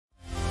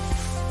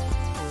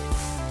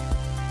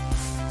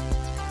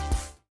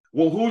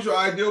Well, who's your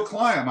ideal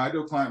client? My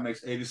ideal client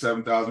makes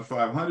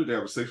 $87,500. They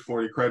have a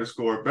 640 credit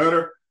score or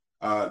better.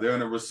 They're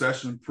in a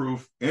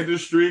recession-proof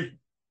industry,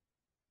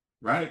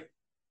 right?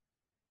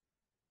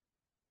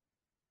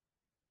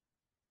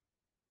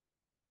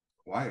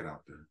 Quiet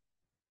out there.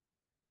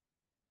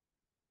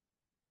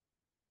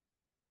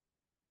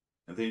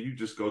 And then you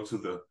just go to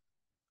the,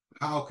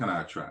 how can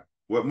I attract?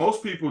 What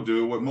most people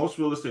do, what most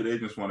real estate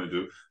agents want to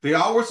do, they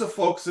always are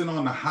focusing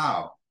on the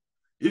how.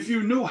 If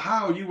you knew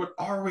how, you would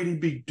already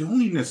be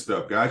doing this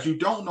stuff, guys. You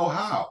don't know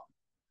how.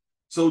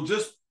 So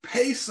just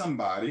pay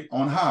somebody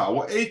on how.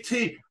 Well, AT,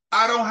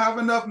 I don't have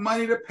enough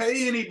money to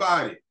pay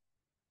anybody.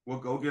 Well,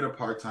 go get a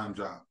part-time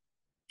job.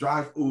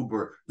 Drive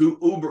Uber, do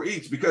Uber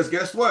Eats, because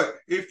guess what?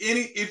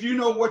 If you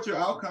know what your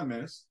outcome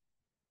is,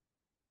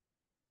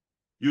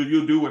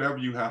 you'll do whatever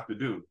you have to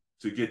do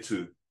to get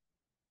to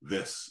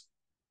this.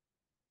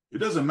 It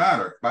doesn't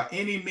matter. By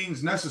any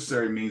means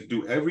necessary means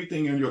do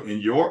everything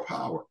in your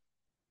power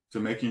to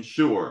making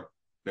sure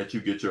that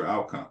you get your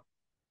outcome,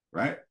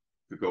 right?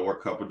 You could go work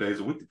a couple of days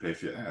a week to pay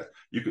for your ass.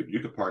 You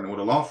could partner with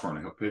a law firm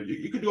to help pay.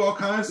 You could do all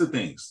kinds of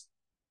things,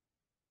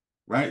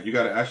 right? You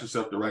got to ask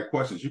yourself the right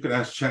questions. You could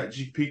ask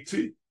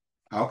ChatGPT,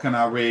 how can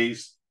I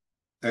raise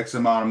X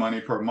amount of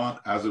money per month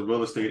as a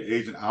real estate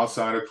agent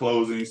outside of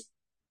closings?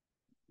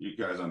 You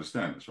guys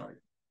understand this, right?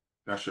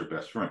 That's your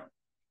best friend.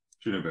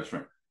 She's your best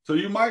friend. So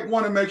you might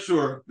want to make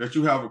sure that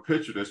you have a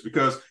picture of this,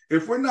 because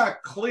if we're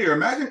not clear,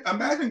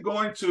 imagine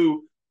going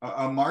to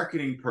a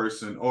marketing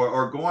person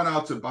or going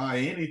out to buy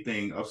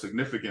anything of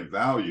significant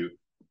value,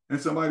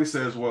 and somebody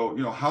says, well,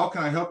 how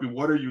can I help you?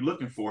 What are you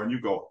looking for? And you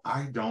go,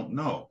 I don't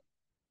know.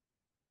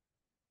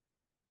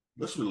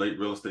 Let's relate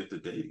real estate to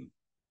dating.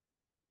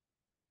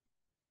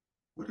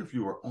 What if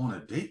you were on a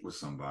date with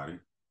somebody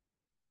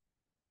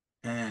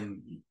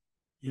and,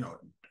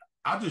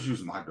 I'll just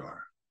use my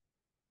daughter.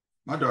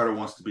 My daughter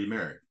wants to be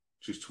married.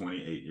 She's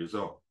 28 years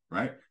old,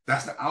 right?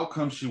 That's the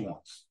outcome she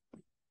wants.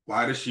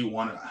 Why does she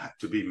want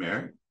to be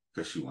married?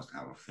 Because she wants to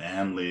have a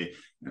family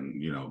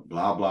and,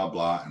 blah, blah,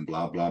 blah, and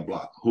blah, blah,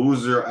 blah.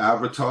 Who's your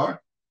avatar?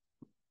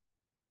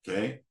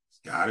 Okay. It's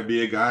got to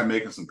be a guy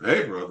making some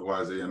paper.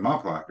 Otherwise, they're in my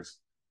pockets,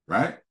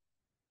 right?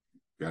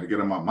 Got to get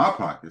them out my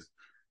pockets.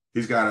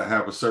 He's got to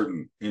have a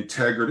certain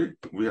integrity.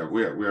 We have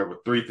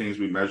 3 things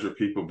we measure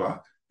people by: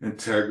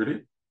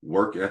 integrity,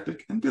 work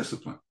ethic, and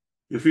discipline.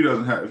 If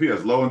he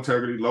has low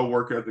integrity, low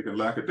work ethic, and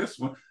lack of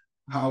discipline,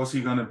 how is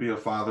he going to be a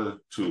father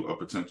to a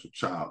potential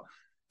child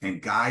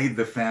and guide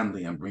the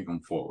family and bring them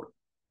forward?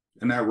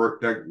 And that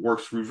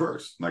works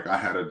reverse. Like, I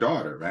had a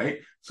daughter, right?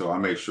 So I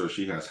make sure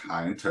she has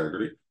high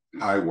integrity,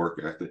 high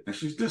work ethic, and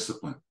she's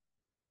disciplined,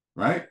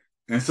 right?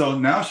 And so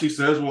now she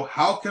says, well,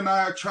 how can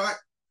I attract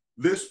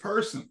this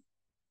person?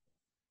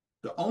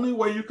 The only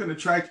way you can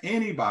attract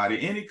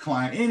anybody, any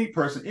client, any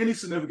person, any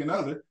significant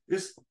other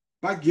is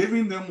by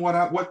giving them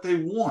what they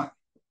want,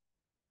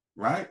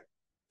 right?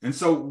 And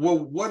so, well,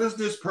 what does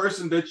this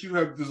person that you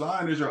have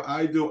designed as your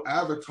ideal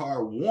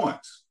avatar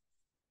want?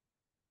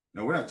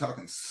 Now, we're not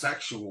talking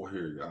sexual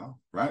here, y'all,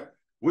 right?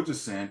 We're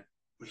just saying,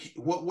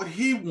 what would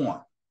he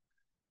want?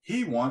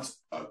 He wants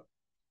a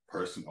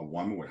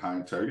woman with high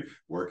integrity,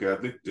 work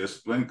ethic,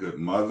 discipline, good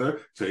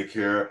mother, take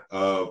care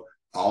of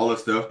all the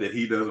stuff that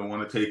he doesn't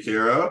want to take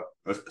care of,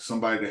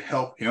 somebody to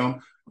help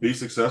him be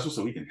successful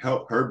so he can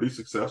help her be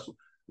successful,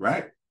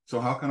 right? So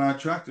how can I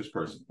attract this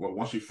person? Well,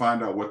 once you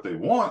find out what they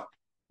want,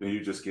 then you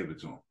just give it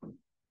to them,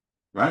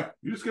 right?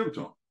 You just give it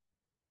to them.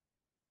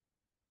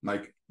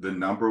 Like the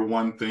number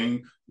one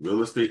thing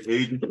real estate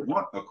agents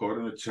want,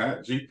 according to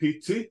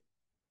ChatGPT,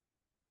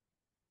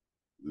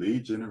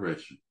 lead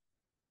generation.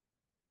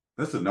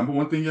 That's the number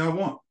one thing y'all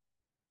want.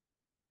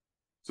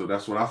 So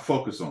that's what I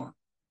focus on,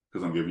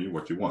 because I'm giving you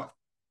what you want.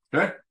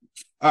 Okay?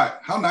 All right.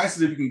 How nice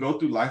is it if you can go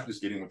through life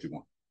just getting what you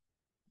want?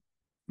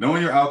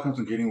 Knowing your outcomes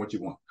and getting what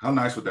you want. How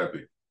nice would that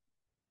be?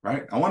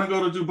 Right? I want to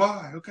go to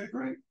Dubai. Okay,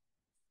 great.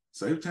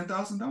 Save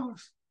 $10,000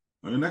 on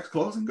your next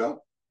closing.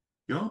 Go.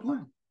 Get on a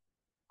plane.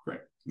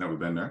 Great. Never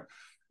been there.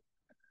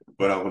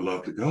 But I would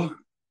love to go.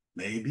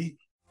 Maybe.